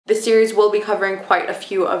This series will be covering quite a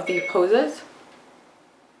few of the poses.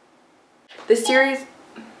 This series,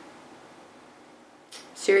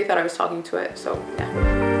 Siri thought I was talking to it, so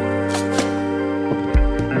yeah.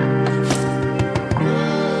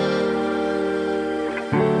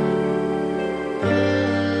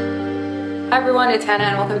 Hi everyone, it's Hannah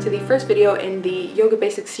and welcome to the first video in the Yoga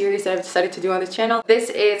Basics series that I've decided to do on this channel. This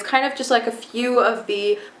is kind of just like a few of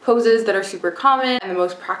the poses that are super common and the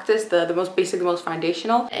most practiced, the most basic, the most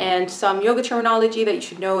foundational, and some yoga terminology that you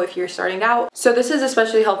should know if you're starting out. So this is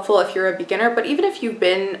especially helpful if you're a beginner, but even if you've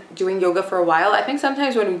been doing yoga for a while, I think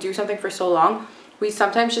sometimes when we do something for so long, we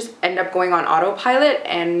sometimes just end up going on autopilot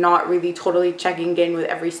and not really totally checking in with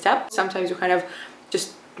every step. Sometimes we kind of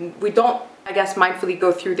just, we don't, I guess, mindfully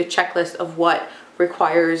go through the checklist of what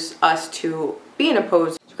requires us to be in a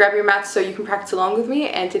pose. So grab your mats so you can practice along with me,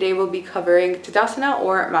 and today we'll be covering Tadasana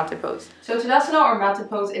or mountain pose. So Tadasana or mountain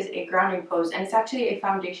pose is a grounding pose, and it's actually a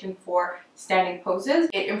foundation for standing poses.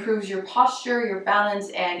 It improves your posture, your balance,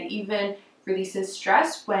 and even releases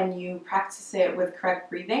stress when you practice it with correct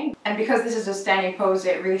breathing. And because this is a standing pose,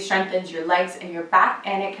 it really strengthens your legs and your back,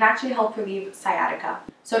 and it can actually help relieve sciatica.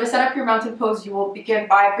 So to set up your mountain pose, you will begin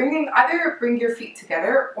by either bring your feet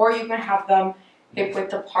together, or you can have them hip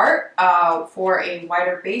width apart for a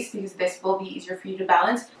wider base, because this will be easier for you to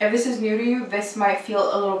balance. If this is new to you, this might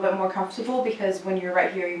feel a little bit more comfortable because when you're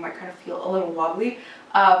right here, you might kind of feel a little wobbly.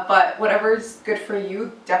 But whatever's good for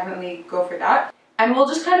you, definitely go for that. And we'll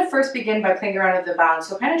just kind of first begin by playing around with the balance.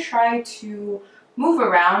 So kind of try to move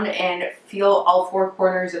around and feel all four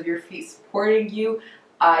corners of your feet supporting you.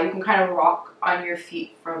 You can kind of rock on your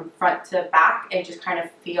feet from front to back and just kind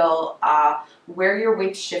of feel where your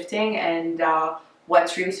weight's shifting and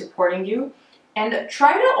what's really supporting you. And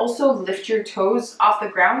try to also lift your toes off the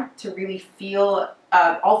ground to really feel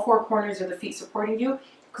all four corners of the feet supporting you.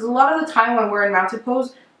 Because a lot of the time when we're in mountain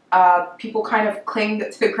pose, people kind of cling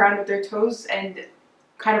to the ground with their toes and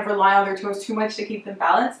kind of rely on their toes too much to keep them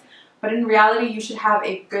balanced. But in reality, you should have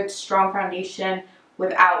a good, strong foundation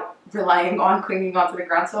without relying on clinging onto the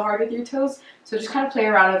ground so hard with your toes. So just kind of play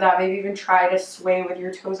around with that. Maybe even try to sway with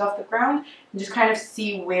your toes off the ground and just kind of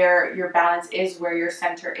see where your balance is, where your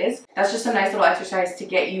center is. That's just a nice little exercise to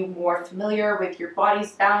get you more familiar with your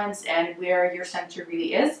body's balance and where your center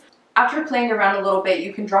really is. After playing around a little bit,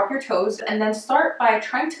 you can drop your toes and then start by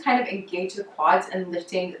trying to kind of engage the quads and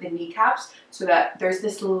lifting the kneecaps so that there's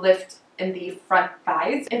this lift in the front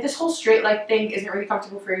thighs. If this whole straight leg thing isn't really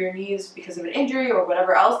comfortable for your knees because of an injury or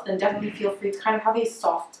whatever else, then definitely feel free to kind of have a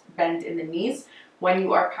soft bend in the knees when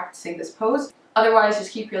you are practicing this pose. Otherwise,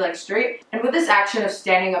 just keep your legs straight. And with this action of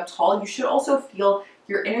standing up tall, you should also feel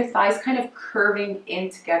your inner thighs kind of curving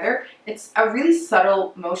in together. It's a really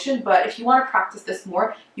subtle motion, but if you want to practice this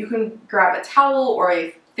more, you can grab a towel or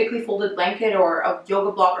a thickly folded blanket or a yoga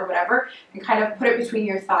block or whatever and kind of put it between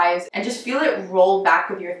your thighs and just feel it roll back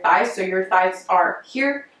with your thighs. So your thighs are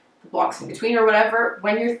here, the block's in between or whatever.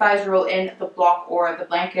 When your thighs roll in, the block or the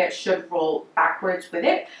blanket should roll backwards with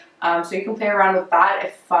it. So you can play around with that.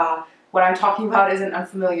 If what I'm talking about is an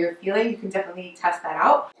unfamiliar feeling, you can definitely test that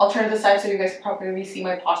out. I'll turn to the side so you guys can properly see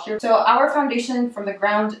my posture. So our foundation from the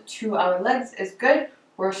ground to our legs is good.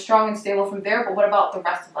 We're strong and stable from there, but what about the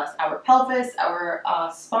rest of us? Our pelvis, our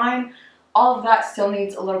spine, all of that still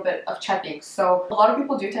needs a little bit of checking. So a lot of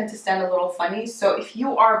people do tend to stand a little funny. So if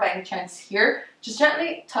you are by any chance here, just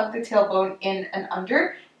gently tuck the tailbone in and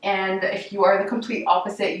under. And if you are the complete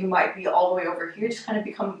opposite, you might be all the way over here. Just kind of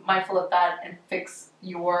become mindful of that and fix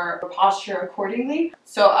your posture accordingly.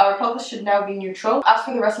 So our pelvis should now be neutral. As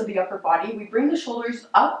for the rest of the upper body, we bring the shoulders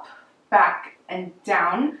up, back, and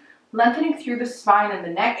down, lengthening through the spine and the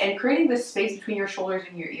neck and creating this space between your shoulders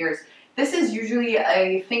and your ears. This is usually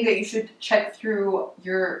a thing that you should check through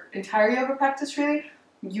your entire yoga practice, really.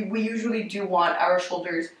 We usually do want our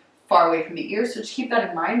shoulders far away from the ears, so just keep that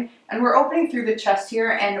in mind. And we're opening through the chest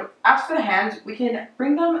here, and as for the hands, we can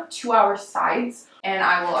bring them to our sides, and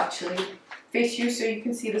I will actually face you so you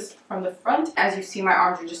can see this from the front. As you see, my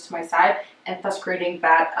arms are just to my side, and thus creating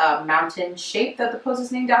that mountain shape that the pose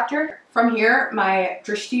is named after. From here, my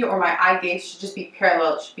drishti or my eye gaze should just be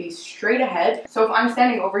parallel. It should be straight ahead. So if I'm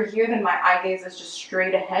standing over here, then my eye gaze is just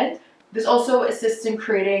straight ahead. This also assists in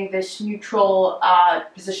creating this neutral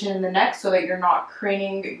position in the neck so that you're not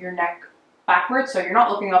craning your neck backwards. So you're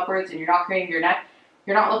not looking upwards and you're not craning your neck.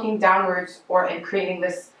 You're not looking downwards and creating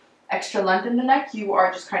this extra length in the neck. You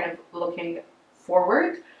are just kind of looking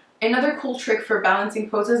forward. Another cool trick for balancing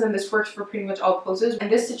poses, and this works for pretty much all poses, in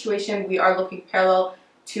this situation we are looking parallel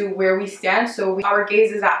to where we stand. So our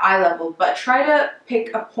gaze is at eye level, but try to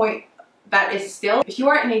pick a point that is still. If you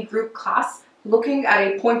are in a group class, looking at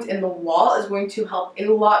a point in the wall is going to help a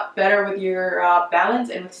lot better with your balance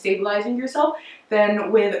and with stabilizing yourself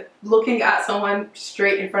than with looking at someone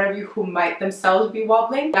straight in front of you who might themselves be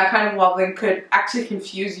wobbling. That kind of wobbling could actually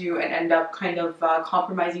confuse you and end up kind of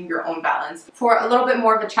compromising your own balance. For a little bit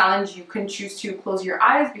more of a challenge, you can choose to close your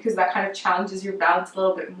eyes because that kind of challenges your balance a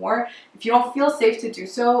little bit more. If you don't feel safe to do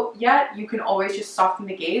so yet, you can always just soften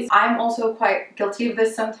the gaze. I'm also quite guilty of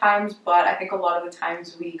this sometimes, but I think a lot of the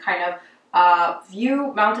times we kind of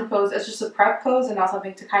view mountain pose as just a prep pose and not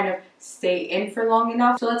something to kind of stay in for long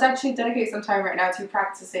enough. So let's actually dedicate some time right now to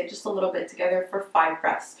practice it just a little bit together for 5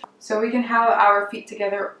 breaths. So we can have our feet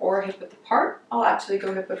together or hip width apart. I'll actually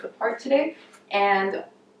go hip width apart today. And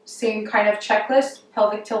same kind of checklist.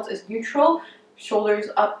 Pelvic tilt is neutral. Shoulders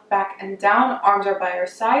up, back, and down. Arms are by our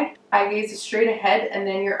side. Eye gaze is straight ahead, and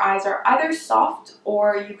then your eyes are either soft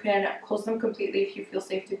or you can close them completely if you feel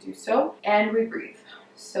safe to do so. And we breathe.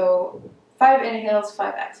 So 5 inhales,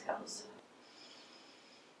 5 exhales.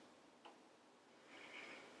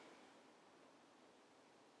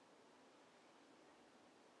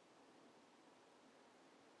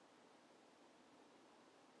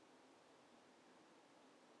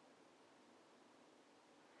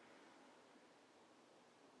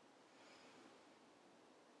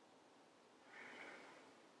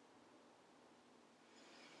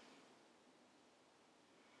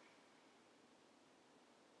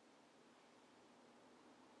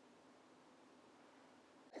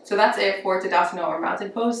 So that's it for Tadasana or mountain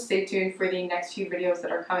pose. Stay tuned for the next few videos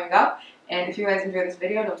that are coming up. And if you guys enjoyed this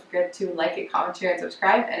video, don't forget to like it, comment, share, and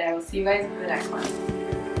subscribe. And I will see you guys in the next one.